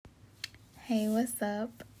Hey, what's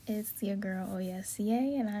up? It's your girl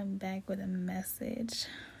OYSCA, and I'm back with a message.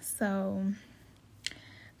 So,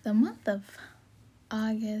 the month of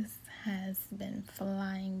August has been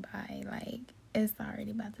flying by. Like, it's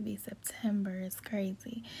already about to be September. It's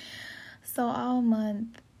crazy. So, all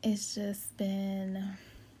month, it's just been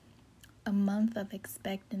a month of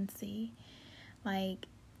expectancy. Like,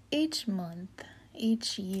 each month,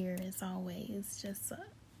 each year is always just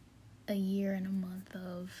a year and a month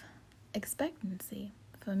of expectancy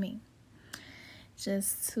for me.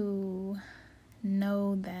 Just to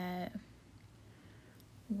know that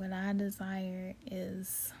what I desire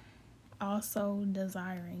is also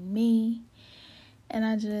desiring me, and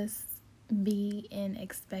I just be in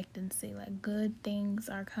expectancy, like good things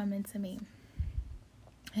are coming to me,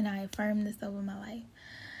 and I affirm this over my life.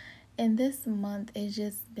 And this month, it's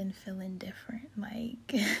just been feeling different.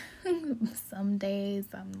 Like, some days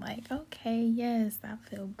I'm like, okay, yes, I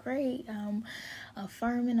feel great. I'm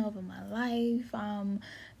affirming over my life. I'm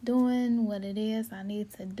doing what it is I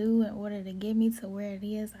need to do in order to get me to where it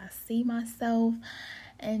is I see myself,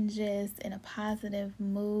 and just in a positive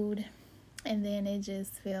mood. And then it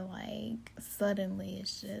just feel like suddenly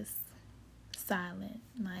it's just silent.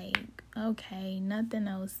 Like, okay, nothing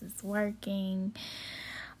else is working.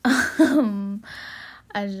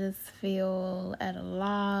 I just feel at a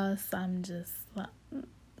loss. I'm just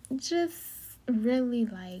really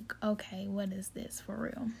like, okay, what is this for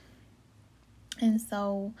real? And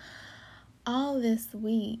so all this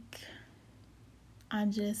week, I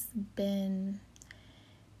just been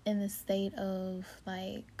in the state of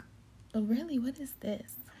like, really, what is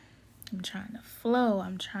this? I'm trying to flow.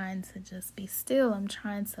 I'm trying to just be still. I'm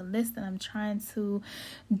trying to listen. I'm trying to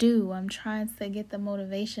do. I'm trying to get the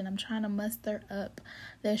motivation. I'm trying to muster up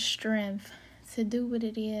the strength to do what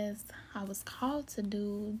it is I was called to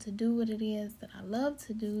do what it is that I love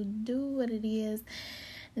to do what it is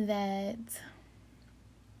that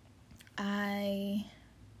I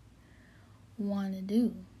want to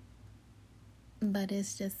do. But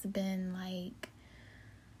it's just been like,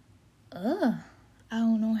 I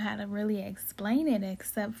don't know how to really explain it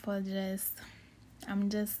except for I'm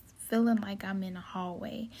just feeling like I'm in a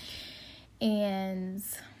hallway. And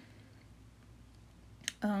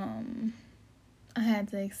I had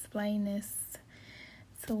to explain this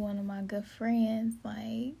to one of my good friends.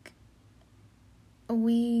 Like,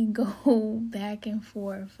 we go back and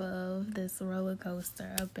forth of this roller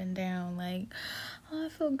coaster up and down. Like, oh, I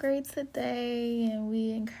feel great today, and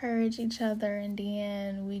we encourage each other, and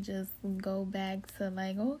then we just go back to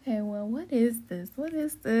like, okay, well, what is this?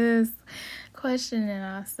 Questioning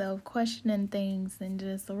ourselves, questioning things, and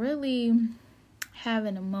just really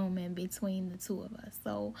having a moment between the two of us.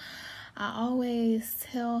 So I always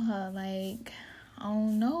tell her, like, oh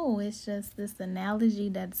no, it's just this analogy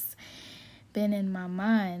that's been in my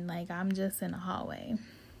mind. Like, I'm just in a hallway,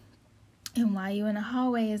 and while you're in a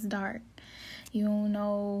hallway, it's dark. You don't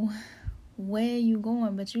know where you're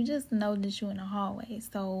going, but you just know that you're in a hallway.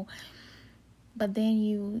 So, but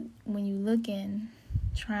then when you looking,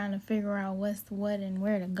 trying to figure out what's what and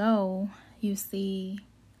where to go, you see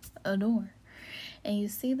a door, and you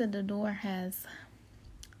see that the door has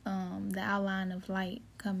the outline of light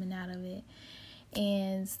coming out of it,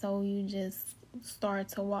 and so you just start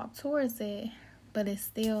to walk towards it, but it's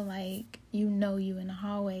still like, you in the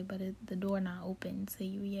hallway, but the door not open to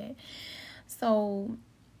you yet. So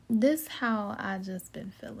this how I just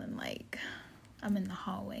been feeling, like I'm in the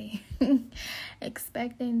hallway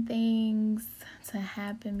expecting things to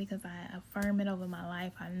happen because I affirm it over my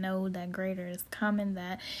life. I know that greater is coming,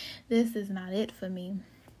 that this is not it for me,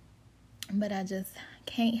 but I just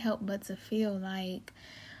can't help but to feel like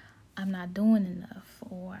I'm not doing enough,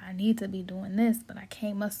 or I need to be doing this, but I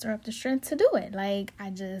can't muster up the strength to do it. Like,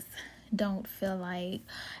 I just don't feel like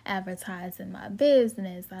advertising my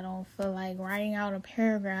business. I don't feel like writing out a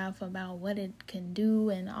paragraph about what it can do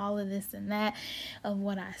and all of this and that of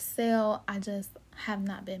what I sell. I just have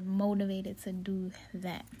not been motivated to do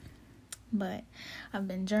that. But I've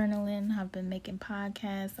been journaling, I've been making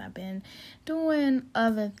podcasts, I've been doing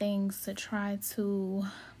other things to try to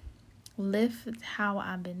lift how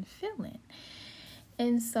I've been feeling.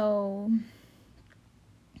 And so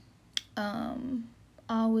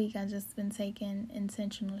all week I just been taking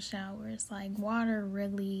intentional showers. Like, water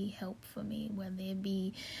really helped for me, whether it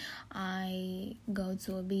be I go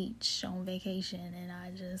to a beach on vacation and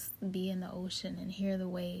I just be in the ocean and hear the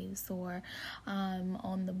waves, or I'm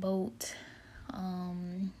on the boat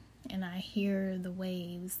and I hear the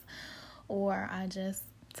waves, or I just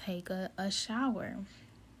take a shower.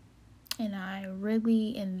 And I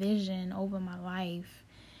really envision over my life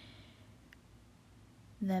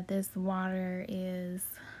that this water is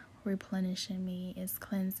replenishing me, is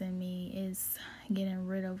cleansing me, is getting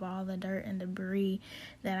rid of all the dirt and debris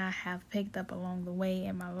that I have picked up along the way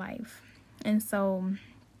in my life. And so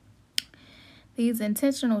these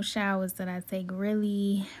intentional showers that I take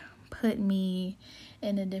really put me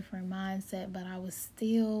in a different mindset, but I was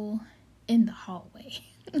still in the hallway.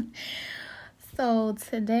 So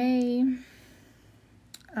today,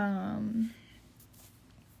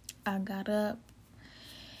 I got up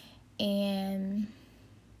and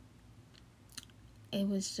it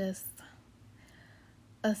was just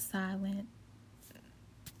a silent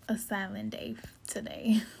day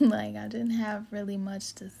today. Like, I didn't have really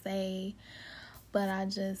much to say, but I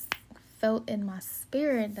just felt in my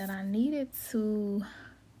spirit that I needed to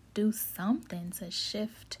do something to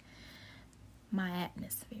shift my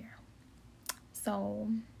atmosphere. So,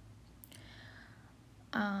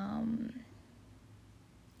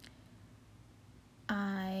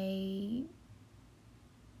 I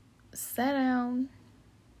sat down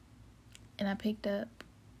and I picked up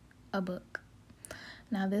a book.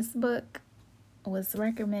 Now, this book was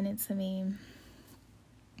recommended to me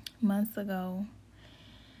months ago.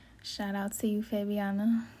 Shout out to you,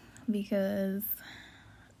 Fabiana, because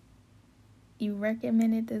you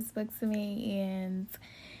recommended this book to me and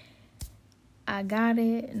I got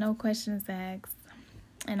it, no questions asked.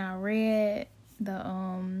 And I read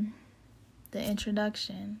the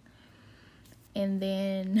introduction, and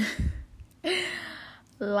then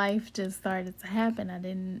life just started to happen. I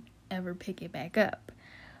didn't ever pick it back up.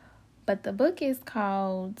 But the book is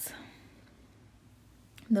called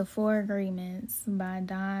The 4 Agreements by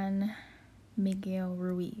Don Miguel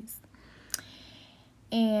Ruiz.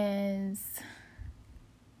 And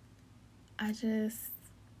I just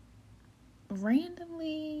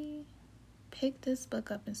randomly picked this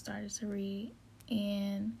book up and started to read,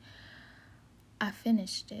 and I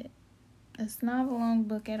finished it. It's not a long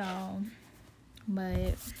book at all,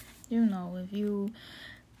 but you know, if you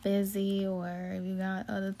busy or if you got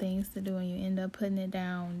other things to do and you end up putting it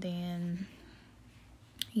down, then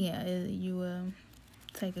yeah, you will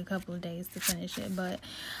take a couple of days to finish it. But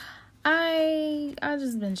I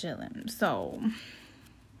just been chilling, so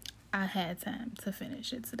I had time to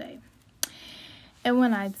finish it today. And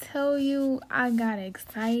when I tell you, I got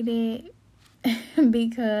excited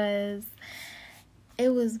because it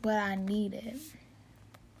was what I needed.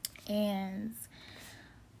 And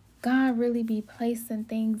God really be placing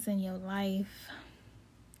things in your life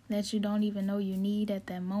that you don't even know you need at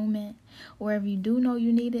that moment. Or if you do know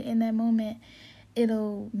you need it in that moment,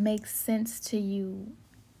 it'll make sense to you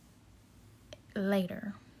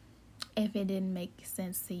later if it didn't make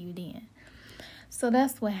sense to you then. So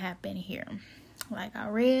that's what happened here. Like, I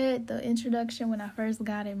read the introduction when I first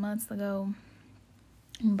got it months ago,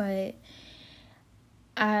 but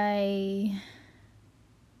I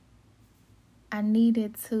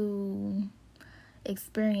needed to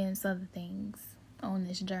experience other things on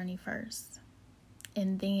this journey first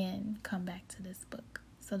and then come back to this book.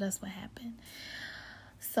 So that's what happened.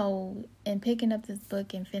 So in picking up this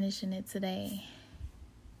book and finishing it today,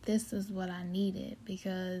 this is what I needed,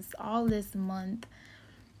 because all this month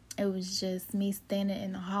it was just me standing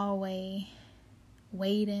in the hallway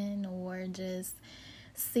waiting or just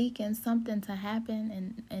seeking something to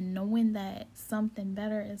happen and knowing that something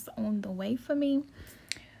better is on the way for me,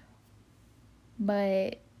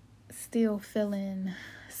 but still feeling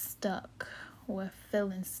stuck or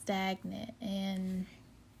feeling stagnant. And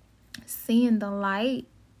seeing the light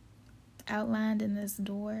outlined in this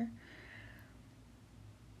door,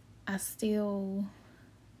 I still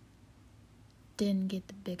didn't get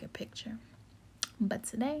the bigger picture. But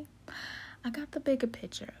today, I got the bigger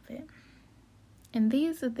picture of it. And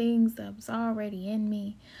these are things that was already in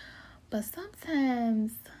me. But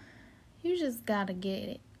sometimes you just gotta get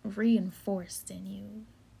it reinforced in you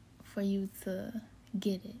for you to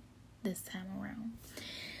get it this time around.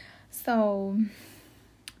 So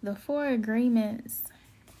the 4 agreements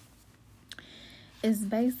is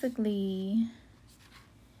basically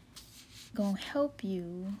gonna help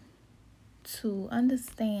you to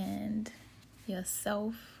understand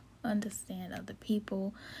yourself, understand other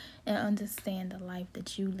people, and understand the life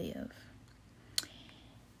that you live.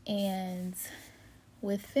 And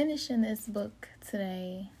with finishing this book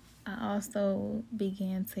today, I also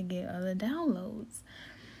began to get other downloads.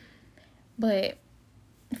 But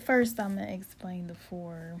first, I'm gonna explain the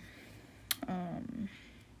four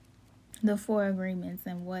agreements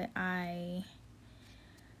and what I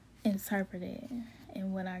interpreted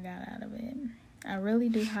and what I got out of it. I really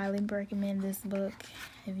do highly recommend this book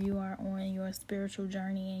if you are on your spiritual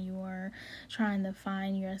journey and you are trying to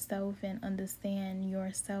find yourself and understand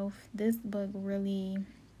yourself. This book really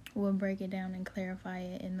will break it down and clarify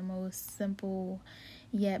it in the most simple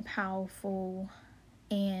yet powerful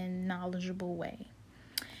and knowledgeable way.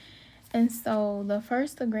 And so the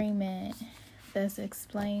first agreement that's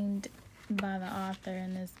explained by the author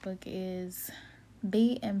in this book is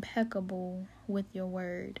be impeccable with your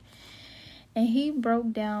word. And he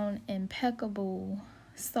broke down impeccable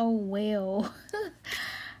so well.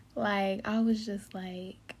 Like, I was just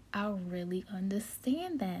like, I really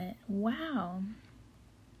understand that. Wow.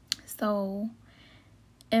 So,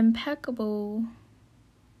 impeccable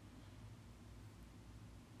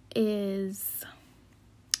is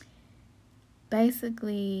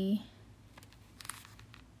basically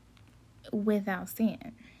without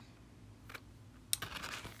sin.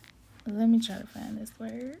 Let me try to find this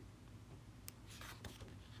word.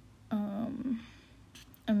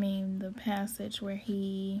 The passage where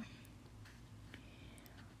he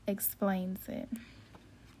explains it.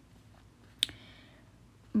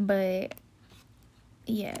 But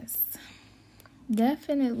yes,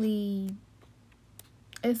 definitely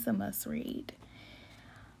it's a must read.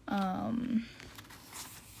 So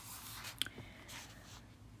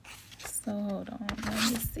hold on,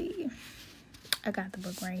 let me see. I got the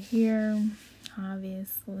book right here.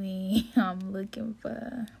 Obviously, I'm looking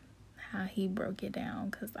for how he broke it down,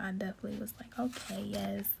 because I definitely was like, okay,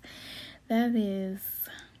 yes, that is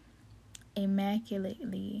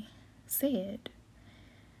immaculately said,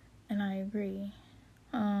 and I agree.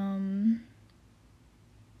 Okay,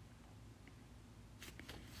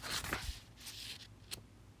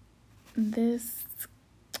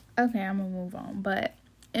 I'm gonna move on, but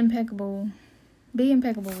be impeccable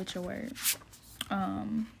with your word.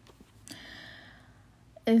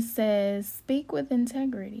 It says, speak with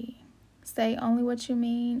integrity. Say only what you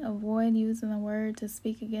mean. Avoid using the word to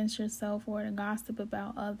speak against yourself or to gossip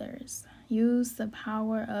about others. Use the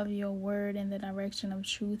power of your word in the direction of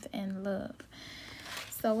truth and love.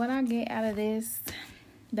 So what I get out of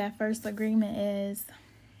that first agreement is,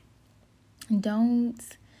 don't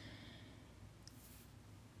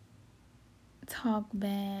talk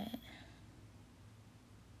bad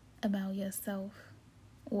about yourself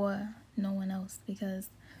or no one else, because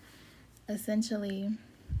essentially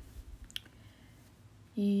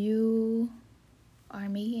you are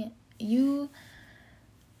me. You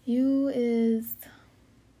is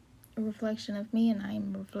a reflection of me, and I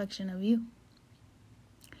am a reflection of you.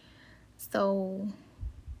 So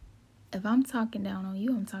if I'm talking down on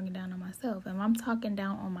you, I'm talking down on myself. If I'm talking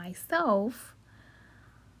down on myself,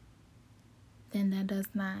 then that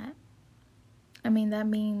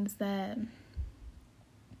means that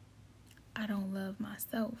I don't love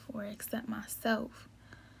myself or accept myself.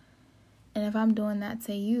 And if I'm doing that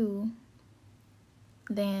to you,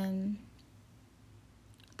 then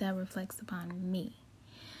that reflects upon me.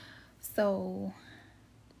 So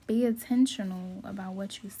be intentional about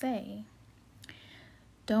what you say.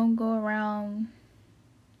 Don't go around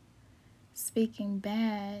speaking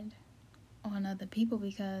bad on other people,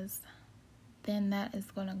 because then that is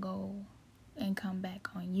going to go and come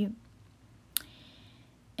back on you.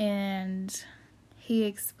 And he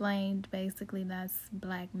explained basically that's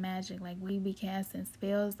black magic. Like, we be casting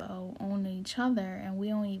spells on each other and we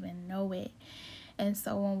don't even know it. And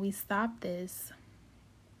so when we stop this,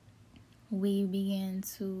 we begin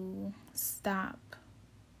to stop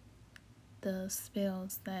the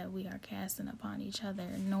spells that we are casting upon each other,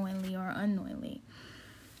 knowingly or unknowingly.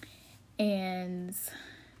 And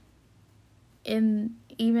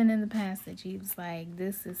even in the passage, he was like,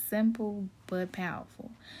 this is simple but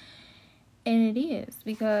powerful. And it is,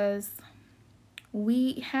 because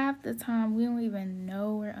we half the time we don't even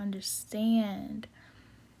know or understand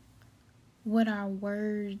what our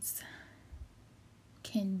words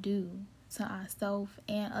can do to ourselves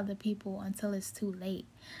and other people until it's too late,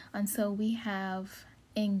 until we have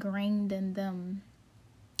ingrained in them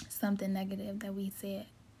something negative that we said,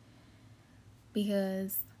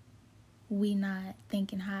 because we not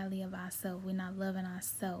thinking highly of ourselves, we're not loving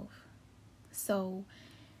ourselves. So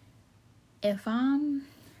if I'm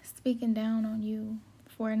speaking down on you,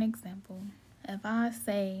 for an example, if I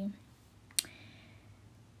say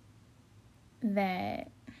that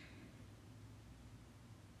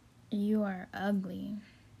you are ugly,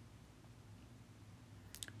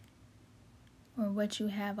 or what you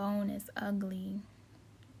have on is ugly,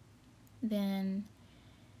 then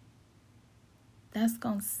that's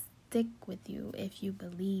gonna stick with you if you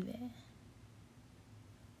believe it.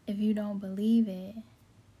 If you don't believe it,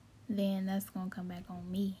 then that's gonna come back on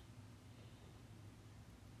me.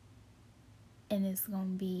 and it's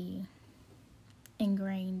going to be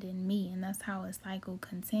ingrained in me. And that's how a cycle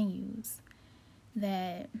continues.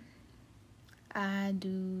 That I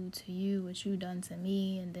do to you what you done to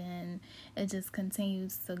me, and then it just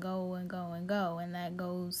continues to go and go and go. And that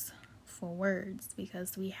goes for words,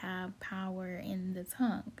 because we have power in the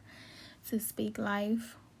tongue to speak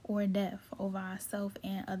life or death over ourselves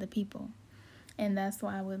and other people. And that's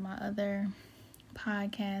why with my other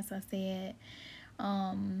podcast I said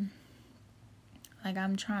like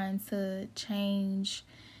I'm trying to change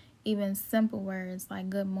even simple words like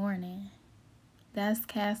good morning. That's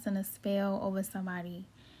casting a spell over somebody,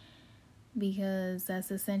 because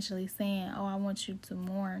that's essentially saying, oh, I want you to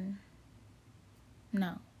mourn.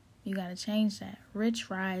 No, you got to change that. Rich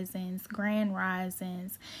risings, grand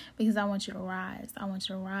risings, because I want you to rise. I want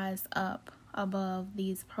you to rise up above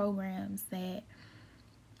these programs that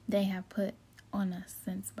they have put on us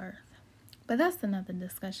since birth. But that's another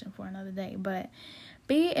discussion for another day. But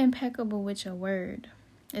be impeccable with your word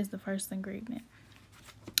is the first ingredient.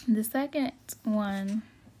 The second one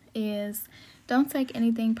is don't take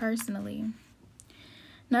anything personally.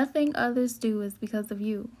 Nothing others do is because of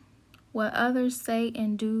you. What others say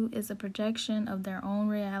and do is a projection of their own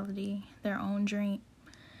reality, their own dream.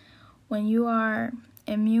 When you are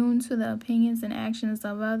immune to the opinions and actions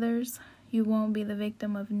of others, you won't be the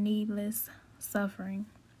victim of needless suffering.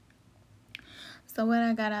 So what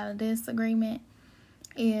I got out of this agreement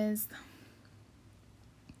is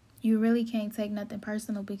you really can't take nothing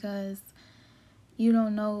personal, because you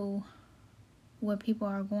don't know what people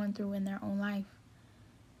are going through in their own life.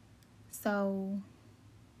 So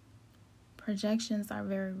projections are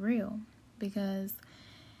very real, because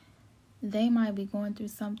they might be going through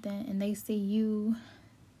something and they see you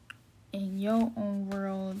in your own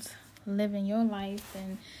world, living your life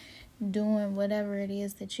and doing whatever it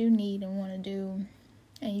is that you need and want to do,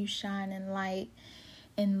 and you shine in light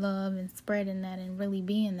and love and spreading that and really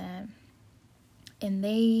being that, and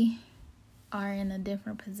they are in a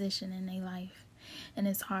different position in their life, and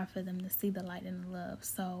it's hard for them to see the light and the love,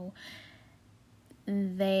 so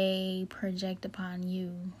they project upon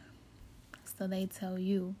you. So they tell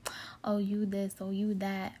you, oh, you this, oh, you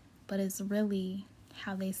that, but it's really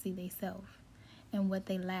how they see themselves and what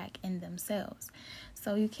they lack in themselves.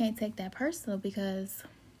 So you can't take that personal, because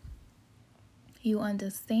you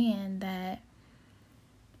understand that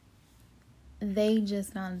they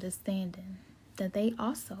just not understanding that they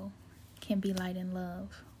also can be light and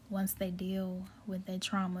love once they deal with their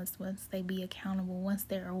traumas, once they be accountable, once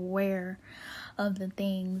they're aware of the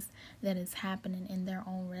things that is happening in their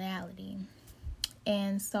own reality.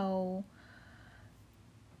 And so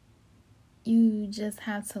you just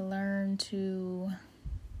have to learn to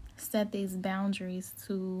set these boundaries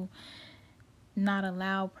to not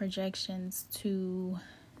allow projections to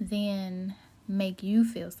then make you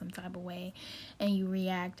feel some type of way and you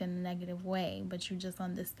react in a negative way. But you just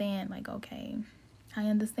understand, like, okay, I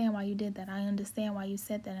understand why you did that. I understand why you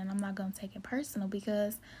said that, and I'm not going to take it personal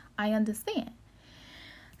because I understand.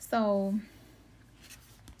 So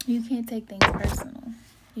you can't take things personal.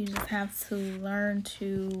 You just have to learn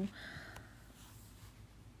to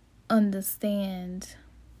understand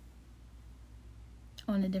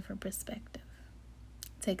on a different perspective.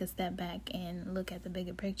 Take a step back and look at the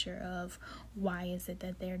bigger picture of why is it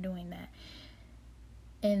that they're doing that.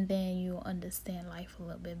 And then you'll understand life a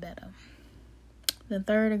little bit better. The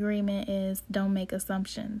third agreement is don't make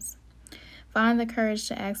assumptions. Find the courage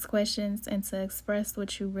to ask questions and to express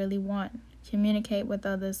what you really want. Communicate with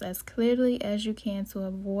others as clearly as you can to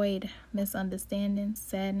avoid misunderstanding,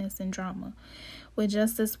 sadness, and drama. With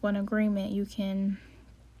just this one agreement, you can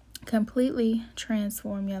completely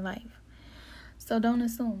transform your life. So don't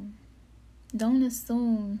assume. Don't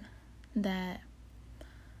assume that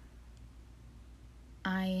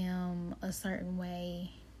I am a certain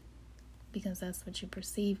way because that's what you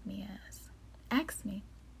perceive me as. Ask me.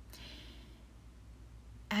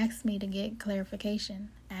 Ask me to get clarification.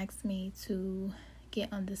 Ask me to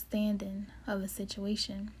get understanding of a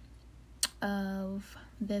situation, of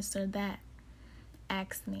this or that.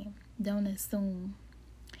 Ask me. Don't assume.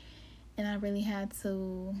 And I really had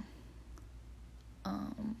to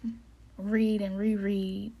read and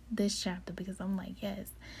reread this chapter because I'm like, yes,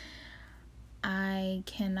 I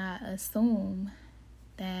cannot assume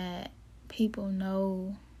that people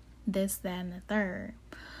know this, that, and the third.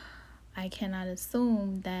 I cannot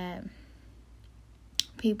assume that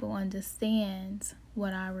people understand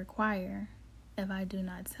what I require if I do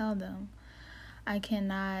not tell them. I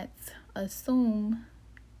cannot assume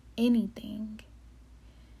anything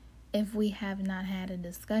if we have not had a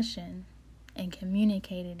discussion and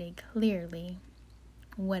communicated it clearly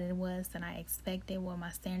what it was that I expected, what my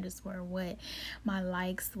standards were, what my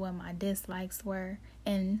likes, what my dislikes were,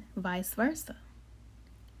 and vice versa.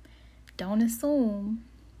 Don't assume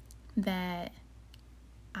that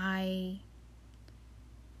I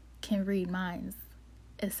can read minds,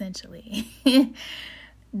 essentially.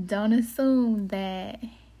 Don't assume that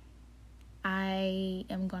I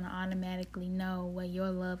am going to automatically know what your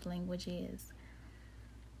love language is.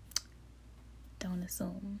 Don't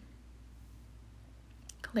assume.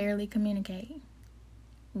 Clearly communicate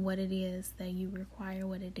what it is that you require,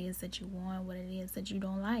 what it is that you want, what it is that you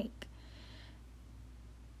don't like.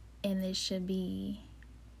 And it should be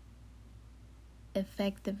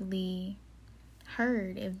effectively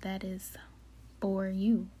heard if that is for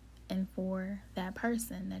you and for that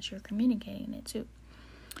person that you're communicating it to.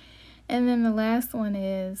 And then the last one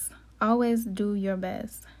is always do your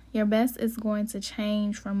best. Your best is going to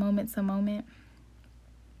change from moment to moment.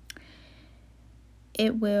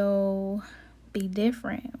 It will be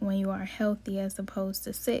different when you are healthy as opposed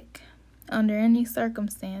to sick. Under any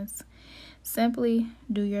circumstance, simply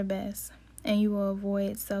do your best, and you will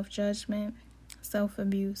avoid self-judgment,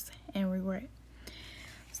 self-abuse, and regret.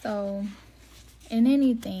 So, in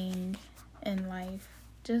anything in life,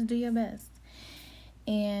 just do your best.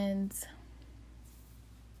 And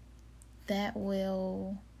that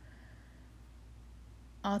will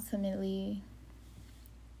ultimately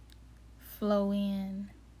flow in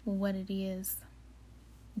what it is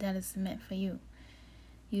that is meant for you.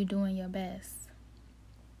 You doing your best.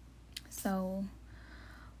 So,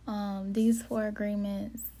 these 4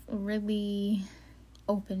 agreements really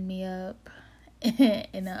opened me up in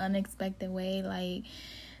an unexpected way. Like,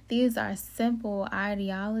 these are simple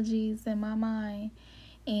ideologies in my mind,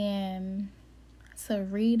 and to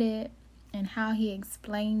read it and how he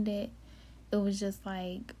explained it, it was just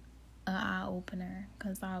like an eye-opener,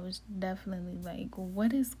 because I was definitely like,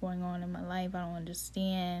 what is going on in my life? I don't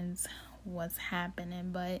understand what's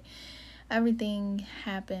happening, but everything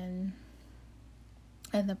happened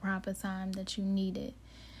at the proper time that you needed.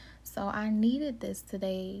 So I needed this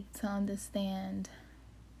today to understand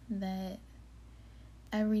that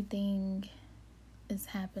everything is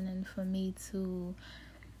happening for me to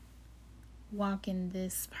walk in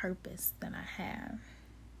this purpose that I have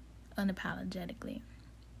unapologetically,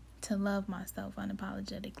 to love myself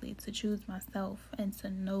unapologetically, to choose myself, and to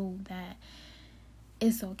know that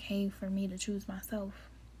it's okay for me to choose myself.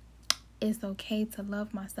 It's okay to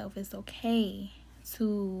love myself. It's okay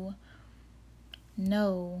to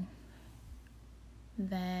know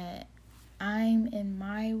that I'm in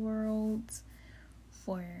my world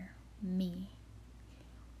for me,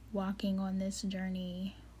 walking on this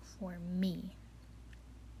journey for me.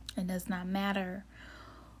 It does not matter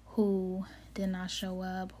who did not show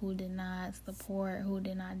up, who did not support, who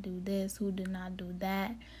did not do this, who did not do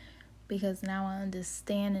that, because now I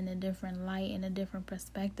understand in a different light, in a different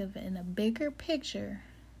perspective, in a bigger picture,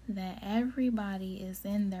 that everybody is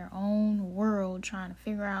in their own world trying to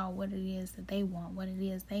figure out what it is that they want, what it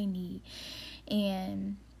is they need.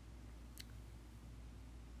 And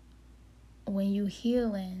when you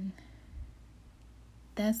healing,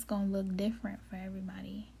 that's going to look different for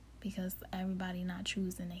everybody, because everybody not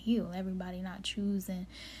choosing to heal. Everybody not choosing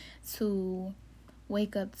to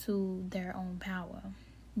wake up to their own power,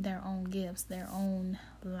 their own gifts, their own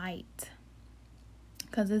light.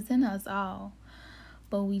 Because it's in us all.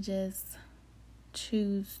 But we just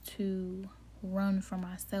choose to run from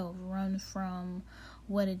ourselves, run from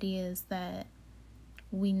what it is that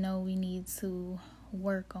we know we need to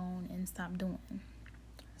work on and stop doing.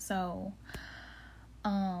 So,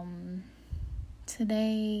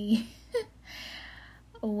 today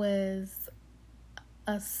was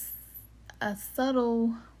a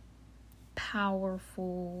subtle,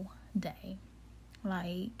 powerful day.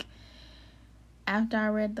 Like, after I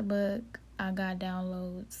read the book, I got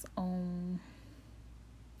downloads on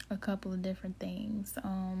a couple of different things.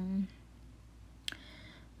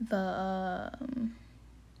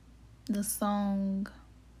 The song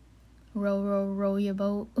 "Row, Row, Row Your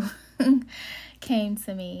Boat" came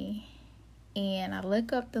to me, and I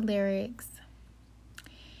looked up the lyrics,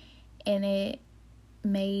 and it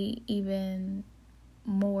made even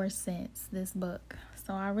more sense, this book.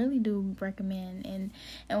 So I really do recommend, and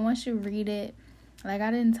once you read it, like,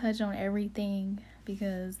 I didn't touch on everything,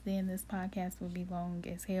 because then this podcast would be long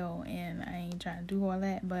as hell, and I ain't trying to do all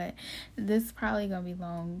that. But this is probably gonna be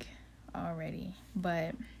long already.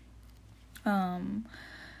 But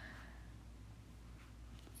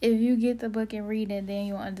if you get the book and read it, then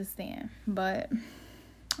you'll understand. But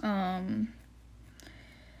the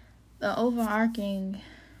overarching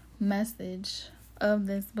message of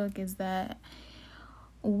this book is that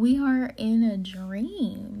we are in a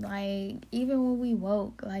dream. Like, even when we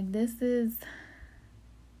woke, like, this is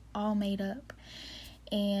all made up.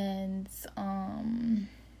 And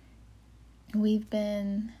we've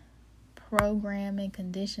been programmed and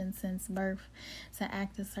conditioned since birth to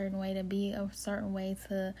act a certain way, to be a certain way,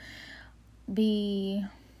 to be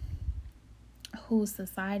who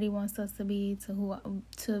society wants us to be,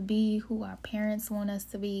 to be who our parents want us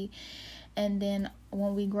to be. And then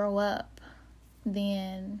when we grow up,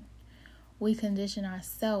 then we condition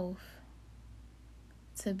ourselves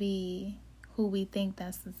to be who we think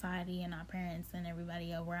that society and our parents and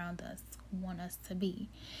everybody around us want us to be.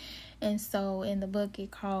 And so in the book they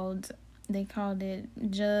called it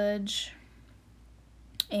judge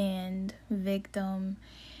and victim.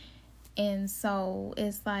 And so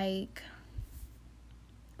it's like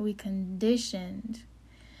we conditioned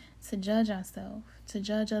to judge ourselves, to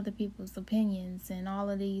judge other people's opinions, and all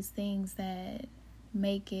of these things that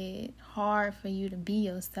make it hard for you to be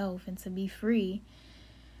yourself and to be free,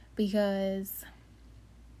 because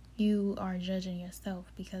you are judging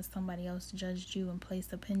yourself because somebody else judged you and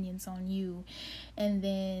placed opinions on you. And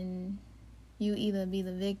then you either be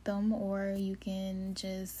the victim or you can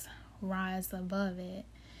just rise above it.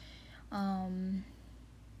 And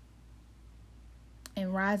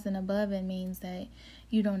rising above it means that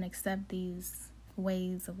you don't accept these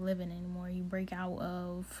ways of living anymore. You break out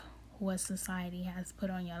of what society has put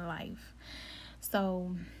on your life.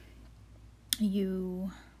 So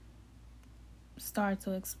you start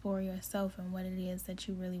to explore yourself and what it is that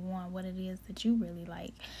you really want, what it is that you really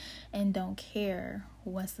like, and don't care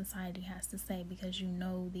what society has to say, because you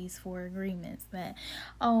know these 4 agreements that,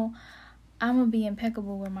 I'm gonna be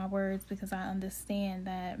impeccable with my words because I understand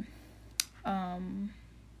that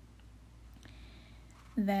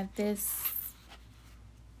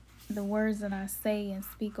the words that I say and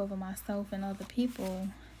speak over myself and other people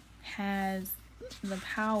has the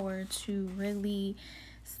power to really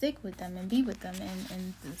stick with them and be with them,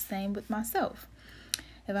 and the same with myself.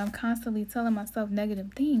 If I'm constantly telling myself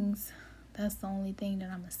negative things, that's the only thing that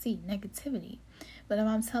I'm gonna see, negativity. But if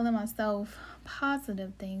I'm telling myself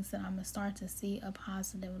positive things, then I'm gonna start to see a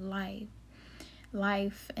positive life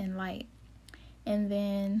and light. And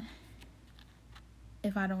then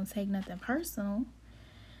if I don't take nothing personal,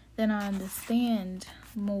 then I understand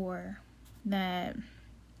more that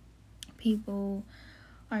people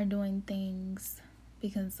are doing things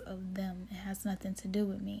because of them. It has nothing to do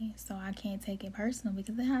with me. So I can't take it personal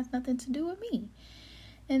because it has nothing to do with me.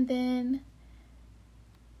 And then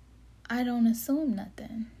I don't assume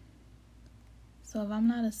nothing. So if I'm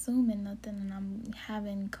not assuming nothing and I'm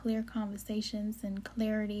having clear conversations and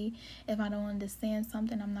clarity, if I don't understand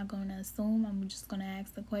something, I'm not going to assume. I'm just going to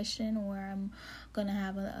ask the question, or I'm going to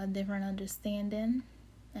have a different understanding,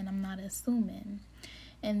 and I'm not assuming.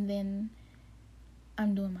 And then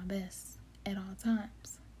I'm doing my best at all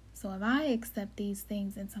times. So if I accept these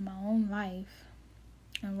things into my own life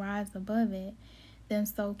and rise above it, then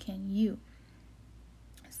so can you.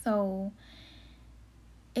 So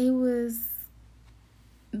it was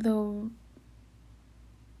the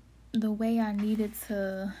way I needed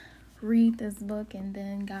to read this book, and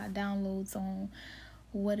then got downloads on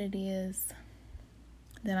what it is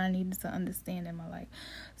that I needed to understand in my life.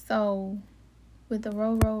 So with the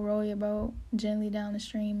row, row, row your boat gently down the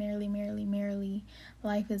stream, merrily, merrily, merrily,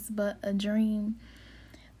 life is but a dream,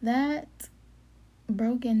 that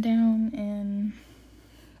broken down and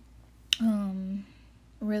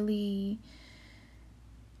really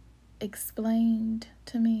explained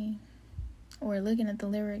to me, or looking at the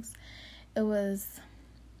lyrics, it was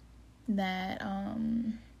that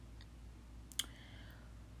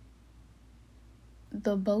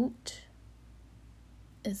the boat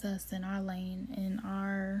is us in our lane, in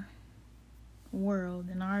our world,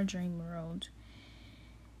 in our dream world,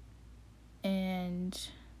 and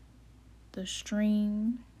the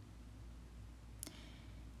stream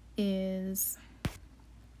is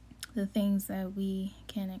the things that we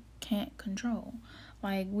can't control.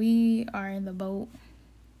 Like, we are in the boat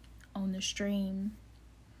on the stream,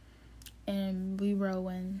 and we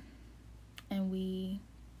rowing, and we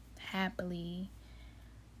happily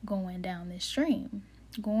going down this stream,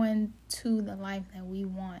 going to the life that we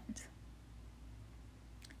want.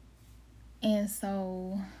 And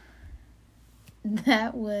so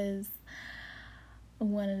that was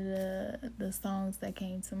one of the songs that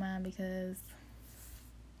came to mind, because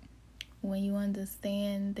when you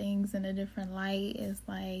understand things in a different light, it's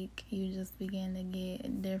like you just begin to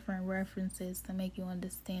get different references to make you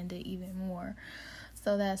understand it even more.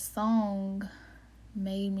 So that song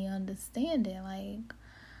made me understand it. Like,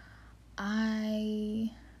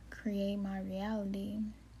 I create my reality.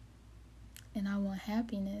 And I want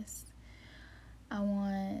happiness. I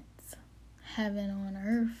want heaven on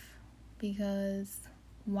earth, because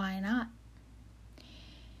why not?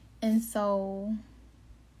 And so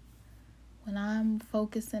when I'm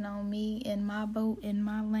focusing on me in my boat, in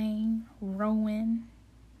my lane, rowing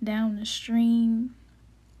down the stream,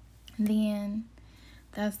 then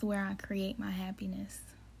that's where I create my happiness.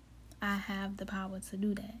 I have the power to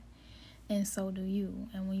do that. And so do you.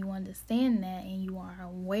 And when you understand that and you are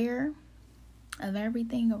aware of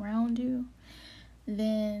everything around you,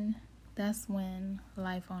 then that's when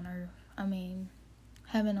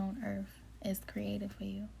heaven on earth is created for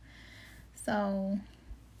you. So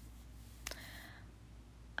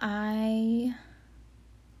I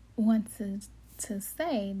want to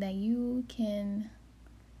say that you can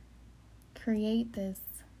create this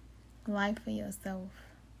life for yourself,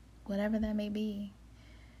 whatever that may be.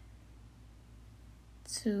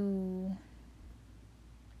 To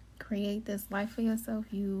create this life for yourself,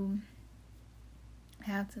 you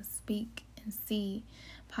have to speak and see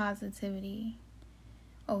positivity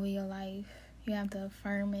over your life. You have to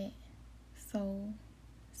affirm it. So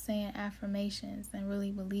saying affirmations and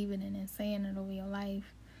really believing in it and saying it over your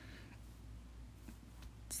life.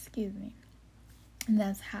 And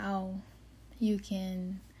that's how you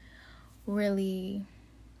can really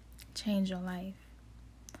change your life.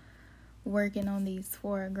 Working on these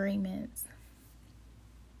 4 agreements,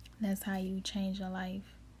 that's how you change your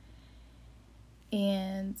life.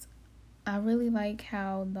 And I really like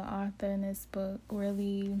how the author in this book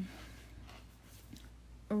really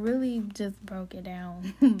just broke it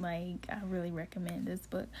down. Like, I really recommend this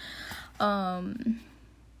book.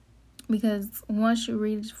 Because once you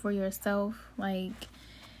read it for yourself, like,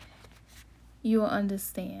 you'll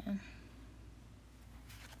understand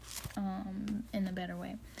in a better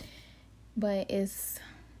way. But it's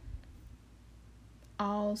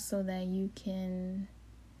all so that you can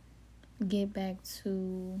get back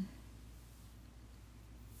to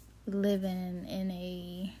living in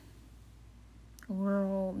a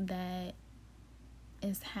world that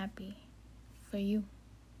is happy for you.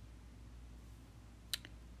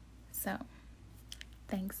 So,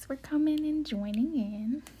 thanks for coming and joining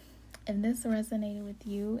in. If this resonated with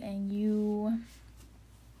you and you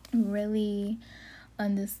really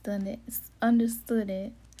understood it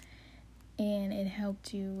and it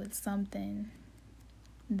helped you with something,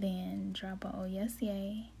 then drop a oh yes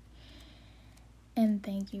yay. And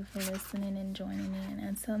thank you for listening and joining in.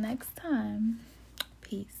 Until next time,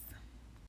 peace.